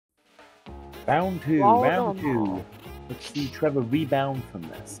Round two, Round round on. two. Let's see Trevor rebound from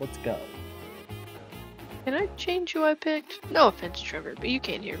this. Let's go. Can I change who I picked? No offense, Trevor, but you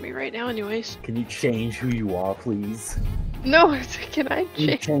can't hear me right now anyways. Can you change who you are, please? No, can I Can you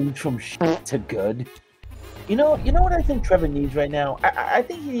change? change from shit to good? You know what I think Trevor needs right now? I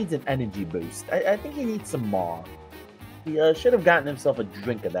think he needs an energy boost. I think he needs some more. He should have gotten himself a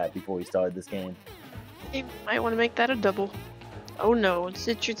drink of that before he started this game. You might want to make that a double. Oh no,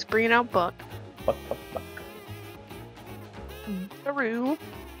 Citric's bringing out Buck. Buck, buck, buck. Buckaroo.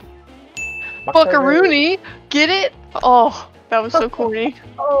 Buckaroony! Get it? Oh, that was so corny.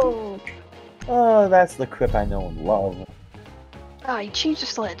 Oh, that's the Crip I know and love. Ah, you changed the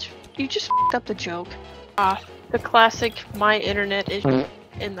sledge. You just f***ed up the joke. Ah, the classic my internet is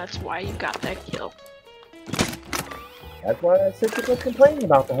and that's why you got that kill. That's why Cytric was complaining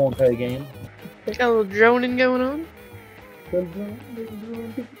about the whole entire game. Got a little droning going on.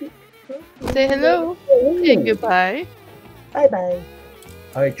 Say hello and goodbye. Bye bye.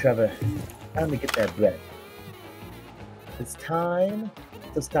 Alright, Trevor. Time to get that bread. It's time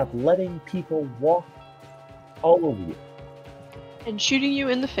to stop letting people walk all over you. And shooting you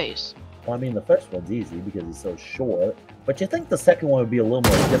in the face. Well, I mean, the first one's easy because he's so short, but you think the second one would be a little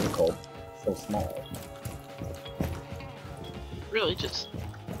more difficult. So small. Really just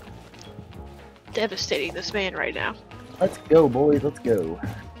devastating this man right now. Let's go, boys. Let's go.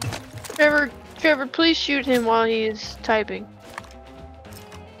 Trevor, please shoot him while he is typing.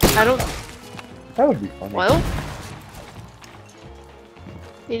 I don't. That would be funny. Well,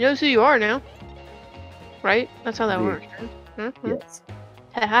 he knows who you are now, right? That's how that Yeah. works. Right? Yes.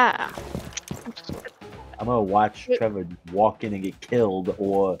 Haha. I'm gonna watch Trevor walk in and get killed,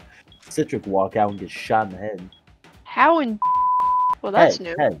 or Cytric walk out and get shot in the head. How in? Well, that's hey,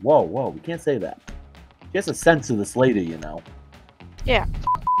 new. Hey, whoa, whoa, we can't say that. She has to censor this later, you know. Yeah.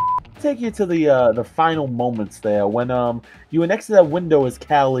 Take you to the final moments there when you were next to that window as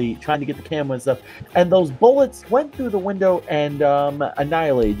Callie trying to get the camera and stuff, and those bullets went through the window and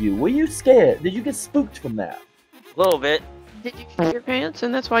annihilated you. Were you scared? Did you get spooked from that? A little bit. Did you shit your pants,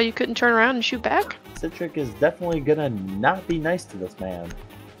 and that's why you couldn't turn around and shoot back? Cytric is definitely gonna not be nice to this man.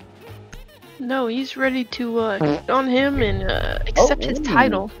 No, he's ready to get on him and accept his ooh.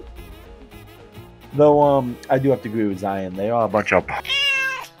 title. Though I do have to agree with Zziyan. They are a bunch of.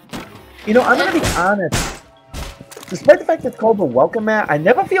 You know, I'm gonna be honest. Despite the fact it's called the welcome mat, I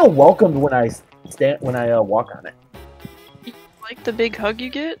never feel welcomed when I walk on it. You like the big hug you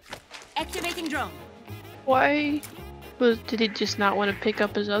get? Activating drone. Why? Did he just not want to pick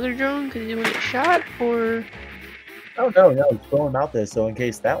up his other drone because he didn't get shot, or? Oh no, he's throwing out there so in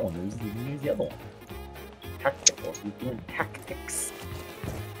case that one loses, you can use the other one. Tactical, he's doing tactics.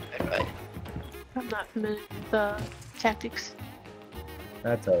 I'm not familiar with tactics.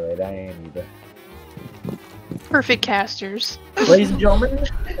 That's alright, I ain't either. Perfect casters. Ladies and gentlemen,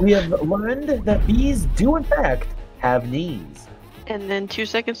 we have learned that bees do in fact have knees. And then 2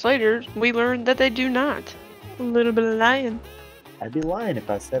 seconds later, we learned that they do not. A little bit of lying. I'd be lying if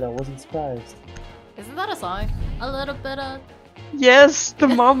I said I wasn't surprised. Isn't that a song? A little bit of. Yes, the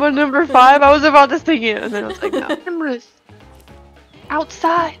Mamba number 5. I was about to sing it, and then I was like, no. Cameras.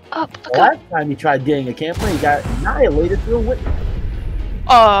 Outside, up, look up. Last time he tried getting a camera, he got annihilated through a window.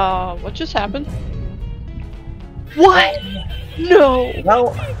 What just happened? What? No.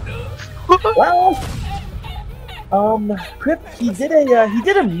 Well, Crip, he did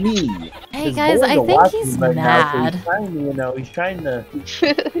a me. Hey His guys, boys I are think watching he's him right now, so mad. he's trying to, he's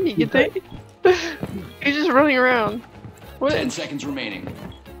trying to. You think? He's just running around. What? 10 seconds remaining.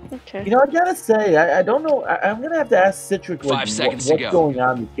 Okay. You know, I gotta say, I don't know. I'm gonna have to ask Citric like, 5 seconds to what's go. going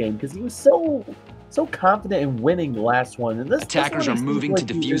on in this game because he was so confident in winning the last one, and this Attackers one are he moving seems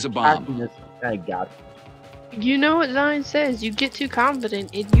to like he defuse is a bomb. attacking this. I got it. You know what Zziyan says? You get too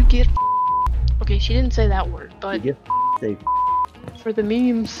confident and you get. Okay, she didn't say that word, but You get safe. for the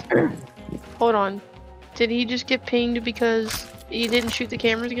memes. Hold on. Did he just get pinged because he didn't shoot the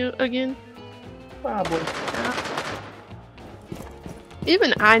cameras again? Probably.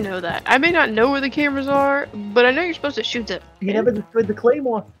 Even I know that. I may not know where the cameras are, but I know you're supposed to shoot them. He never destroyed the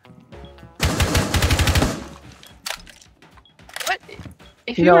claymore. What?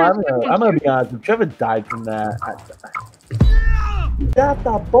 If You know, were I'm gonna be honest. If Trevor died from that, he got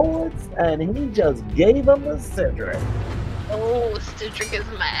the bullets and he just gave him the Citric. Oh, Citric is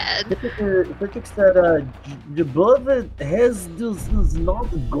mad. Citric said, "The brother has this is not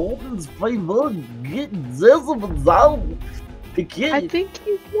golden favor. Get this without the kid." I think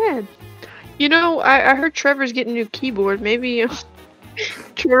he's mad. You know, I heard Trevor's getting a new keyboard. Maybe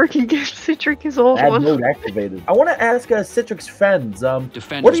Trevor can give Cytric his old Add one. mode activated. I want to ask Citric's friends.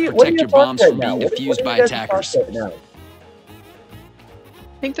 Defenders what are your protect your thoughts bombs right from now? being What defused are by you guys' thoughts attackers. right now?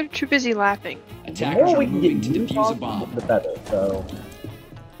 I think they're too busy laughing. The Attackers more are we can moving get to you defuse a talking, bomb. the better. So,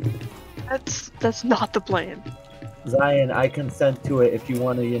 That's not the plan. Zziyan, I consent to it. If you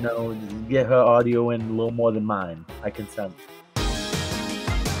want to, you know, get her audio in a little more than mine, I consent.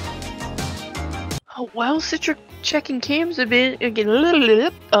 Oh, well, Cytric checking cams a bit again.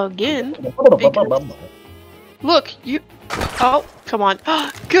 Look, you. Oh, come on.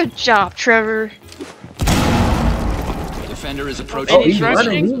 Good job, Trevor. Defender is Oh, approaching. he's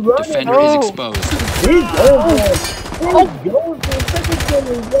running. He's running. Defender Oh. is exposed. He's going for a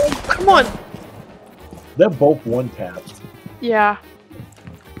second kill. Come on. They're both one tapped. Yeah.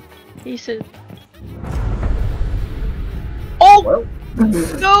 He said. Oh Well,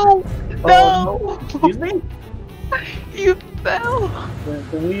 no! oh, No! excuse me. You fell.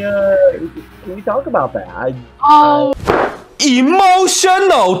 Can we talk about that? Oh,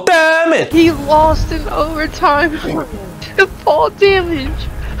 Emotional, damn it! he lost in overtime to fall damage.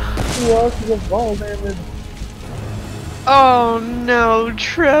 Who else is involved, man? Oh no,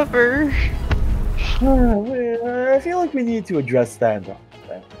 Trevor. I feel like we need to address that.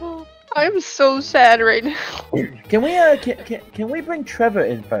 I'm so sad right now. Can we bring Trevor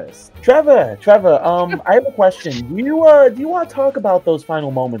in first? Trevor, I have a question. Do you want to talk about those final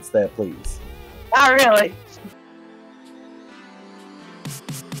moments there, please? Not really.